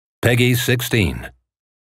Peggy 16.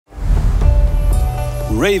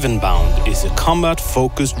 Ravenbound is a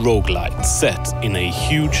combat-focused roguelite set in a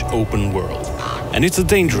huge open world. And it's a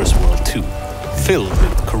dangerous world too, filled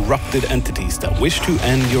with corrupted entities that wish to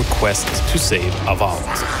end your quest to save Ávalt.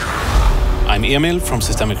 I'm Emil from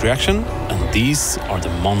Systemic Reaction, and these are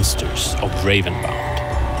the Monsters of Ravenbound.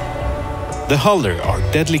 The Hulder are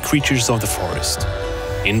deadly creatures of the forest.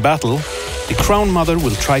 In battle, the Crown Mother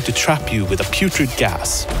will try to trap you with a putrid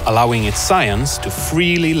gas, allowing its scions to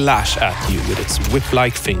freely lash at you with its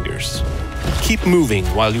whip-like fingers. Keep moving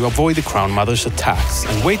while you avoid the Crown Mother's attacks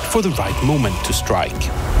and wait for the right moment to strike.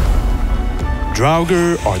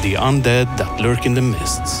 Draugr are the undead that lurk in the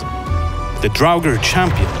mists. The Draugr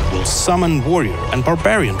champion will summon warrior and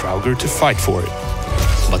barbarian Draugr to fight for it.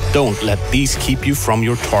 But don't let these keep you from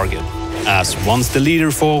your target, as once the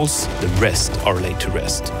leader falls, the rest are laid to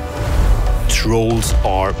rest. Trolls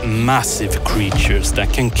are massive creatures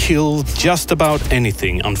that can kill just about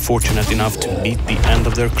anything unfortunate enough to meet the end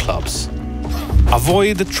of their clubs.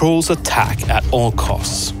 Avoid the troll's attack at all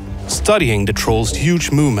costs. Studying the troll's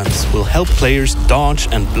huge movements will help players dodge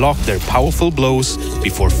and block their powerful blows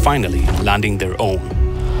before finally landing their own.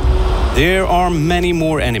 There are many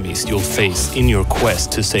more enemies you'll face in your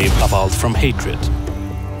quest to save Ávalt from hatred.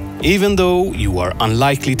 Even though you are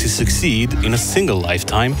unlikely to succeed in a single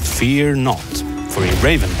lifetime, fear not, for in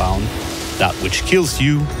Ravenbound, that which kills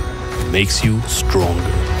you makes you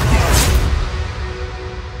stronger.